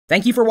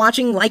Thank you for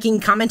watching,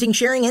 liking, commenting,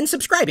 sharing, and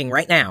subscribing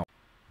right now.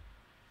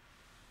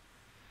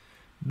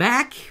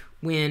 Back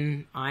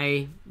when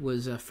I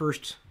was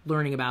first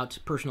learning about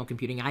personal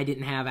computing, I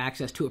didn't have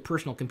access to a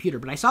personal computer,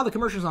 but I saw the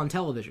commercials on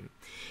television.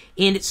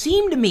 And it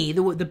seemed to me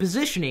the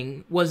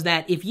positioning was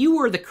that if you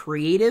were the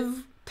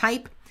creative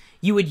type,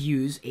 you would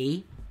use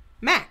a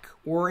Mac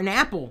or an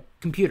Apple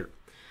computer,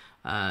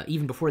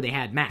 even before they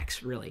had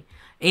Macs, really.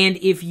 And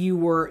if you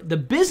were the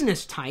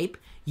business type,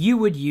 you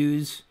would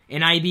use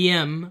an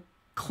IBM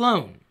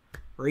clone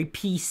or a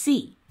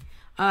PC.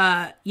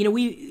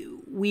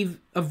 We've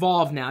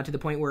evolved now to the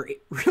point where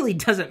it really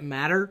doesn't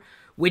matter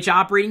which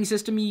operating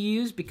system you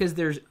use, because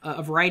there's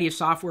a variety of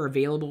software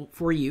available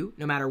for you,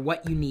 no matter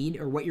what you need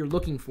or what you're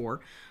looking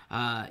for.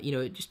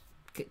 It just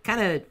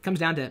kind of comes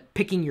down to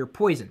picking your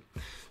poison.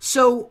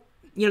 So,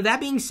 that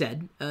being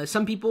said,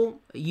 some people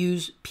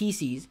use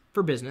PCs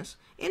for business,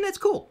 and that's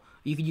cool.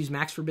 You could use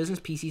Macs for business,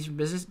 PCs for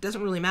business. It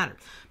doesn't really matter.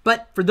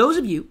 But for those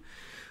of you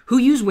who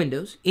use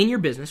Windows in your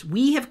business,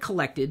 we have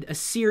collected a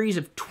series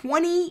of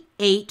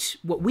 28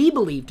 what we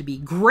believe to be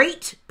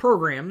great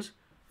programs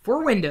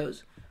for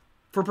Windows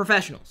for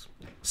professionals.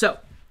 So,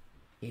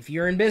 if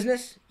you're in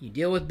business, you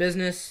deal with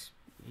business,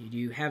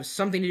 you have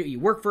something to do, you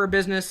work for a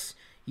business,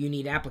 you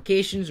need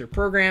applications or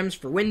programs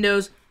for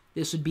Windows,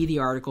 this would be the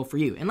article for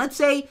you. And let's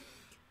say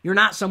you're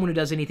not someone who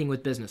does anything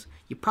with business.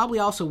 You probably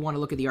also want to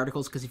look at the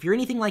articles, because if you're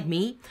anything like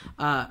me,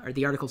 or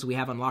the articles that we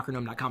have on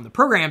lockergnome.com, the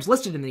programs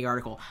listed in the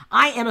article,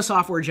 I am a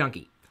software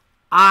junkie.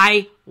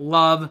 I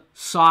love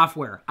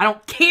software. I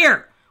don't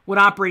care what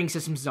operating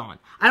system is on.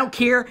 I don't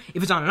care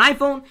if it's on an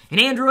iPhone, an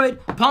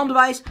Android, a Palm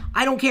device.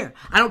 I don't care.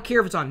 I don't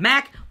care if it's on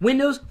Mac,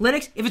 Windows,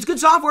 Linux. If it's good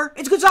software,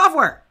 it's good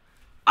software.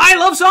 I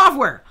love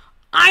software.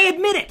 I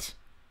admit it.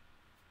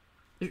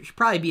 There should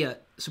probably be a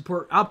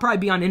support. I'll probably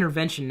be on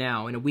Intervention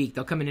now in a week.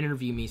 They'll come and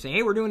interview me, saying,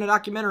 "Hey, we're doing a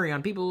documentary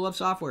on people who love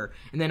software."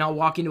 And then I'll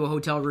walk into a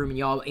hotel room and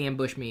y'all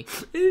ambush me.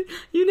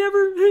 You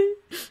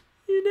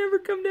never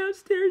come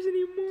downstairs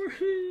anymore.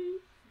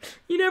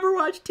 You never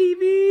watch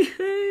TV.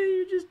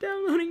 You're just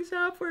downloading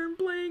software and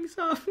playing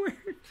software.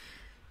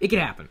 It could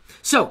happen.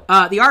 So,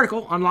 the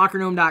article on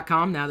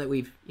lockergnome.com, now that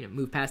we've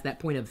moved past that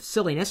point of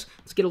silliness,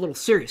 let's get a little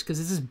serious, because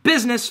this is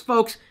business,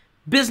 folks.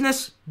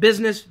 Business,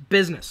 business,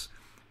 business.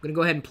 I'm going to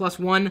go ahead and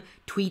 +1,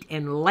 tweet,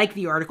 and like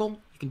the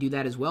article. You can do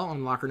that as well on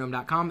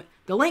lockergnome.com.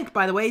 The link,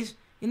 by the way, is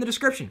in the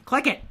description.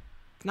 Click it.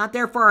 It's not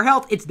there for our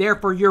health. It's there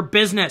for your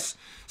business.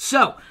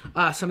 So,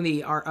 some of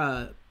the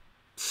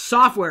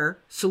software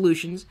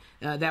solutions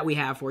that we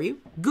have for you.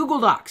 Google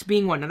Docs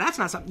being one. Now, that's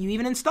not something you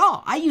even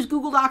install. I use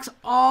Google Docs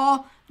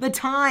all the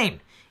time.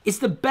 It's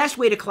the best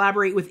way to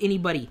collaborate with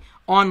anybody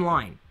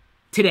online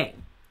today.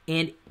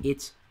 And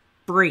it's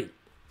free.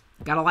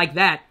 Gotta like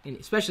that, and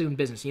especially in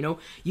business,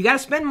 you gotta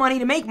spend money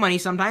to make money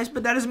sometimes,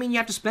 but that doesn't mean you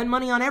have to spend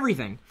money on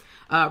everything.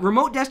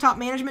 Remote desktop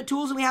management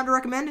tools that we have to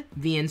recommend,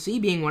 VNC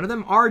being one of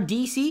them,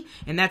 RDC,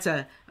 and that's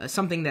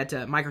something that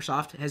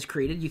Microsoft has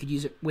created. You could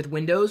use it with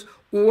Windows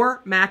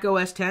or Mac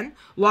OS X.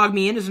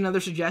 LogMeIn is another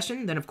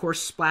suggestion. Then, of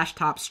course,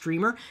 Splashtop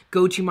Streamer,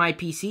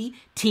 GoToMyPC,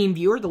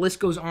 TeamViewer, the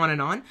list goes on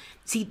and on.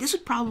 See, this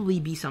would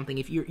probably be something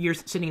if you're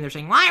sitting there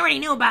saying, well, I already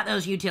knew about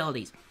those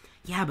utilities.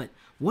 Yeah, but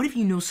what if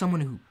you know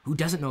someone who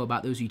doesn't know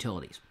about those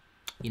utilities?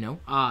 You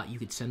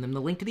could send them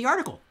the link to the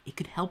article. It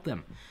could help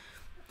them.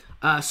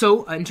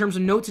 So, in terms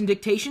of notes and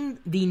dictation,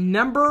 the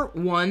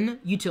 #1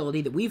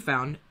 utility that we've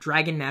found,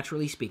 Dragon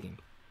Naturally Speaking.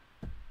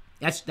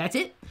 That's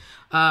it.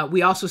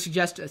 We also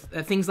suggest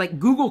things like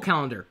Google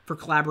Calendar for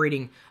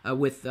collaborating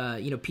with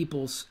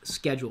people's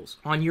schedules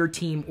on your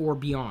team or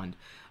beyond.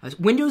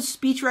 Windows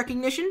speech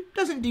recognition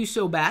doesn't do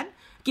so bad.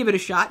 Give it a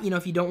shot,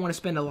 if you don't want to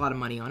spend a lot of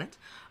money on it.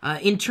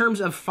 In terms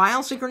of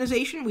file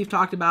synchronization, we've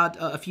talked about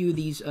a few of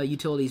these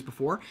utilities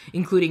before,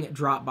 including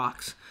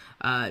Dropbox.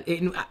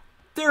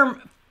 There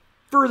are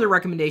further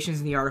recommendations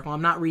in the article.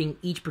 I'm not reading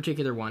each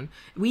particular one.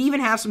 We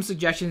even have some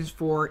suggestions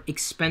for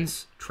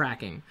expense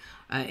tracking.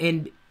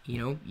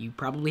 You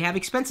probably have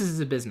expenses as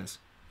a business.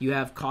 You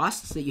have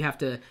costs that you have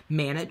to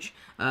manage,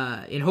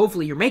 and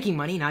hopefully you're making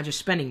money, not just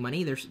spending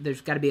money.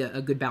 There's got to be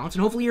a good balance,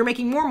 and hopefully you're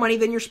making more money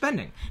than you're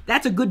spending.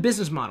 That's a good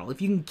business model.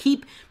 If you can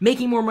keep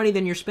making more money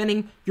than you're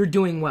spending, you're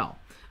doing well,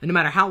 and no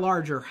matter how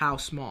large or how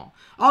small.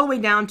 All the way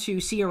down to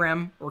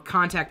CRM or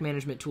contact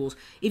management tools.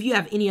 If you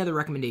have any other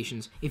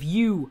recommendations, if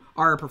you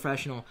are a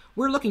professional,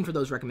 we're looking for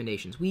those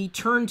recommendations. We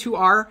turn to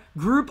our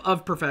group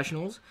of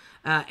professionals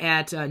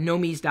at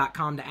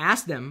nomies.com to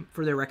ask them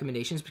for their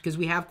recommendations, because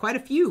we have quite a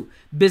few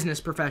business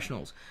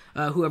professionals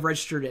who have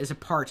registered as a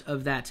part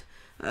of that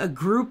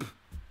group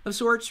of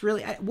sorts,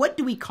 really. What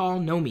do we call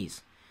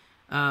Nomies?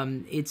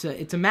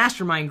 It's a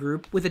mastermind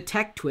group with a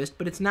tech twist,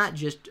 but it's not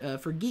just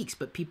for geeks,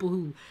 but people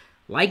who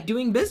like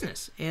doing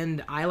business.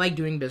 And I like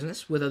doing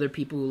business with other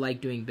people who like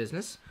doing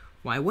business.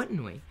 Why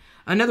wouldn't we?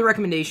 Another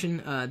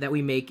recommendation that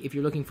we make if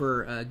you're looking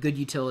for good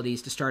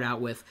utilities to start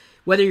out with,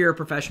 whether you're a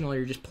professional or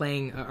you're just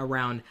playing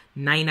around,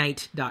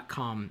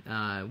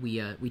 Ninite.com.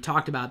 We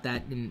talked about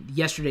that in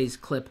yesterday's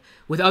clip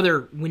with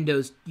other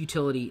Windows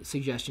utility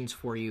suggestions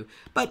for you,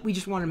 but we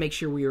just want to make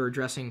sure we are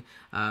addressing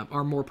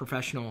our more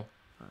professional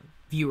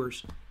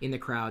viewers in the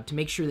crowd to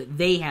make sure that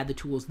they had the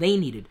tools they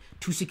needed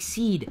to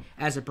succeed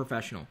as a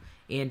professional.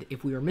 And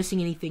if we are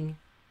missing anything,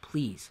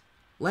 please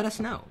let us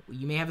know.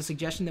 You may have a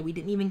suggestion that we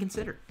didn't even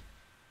consider.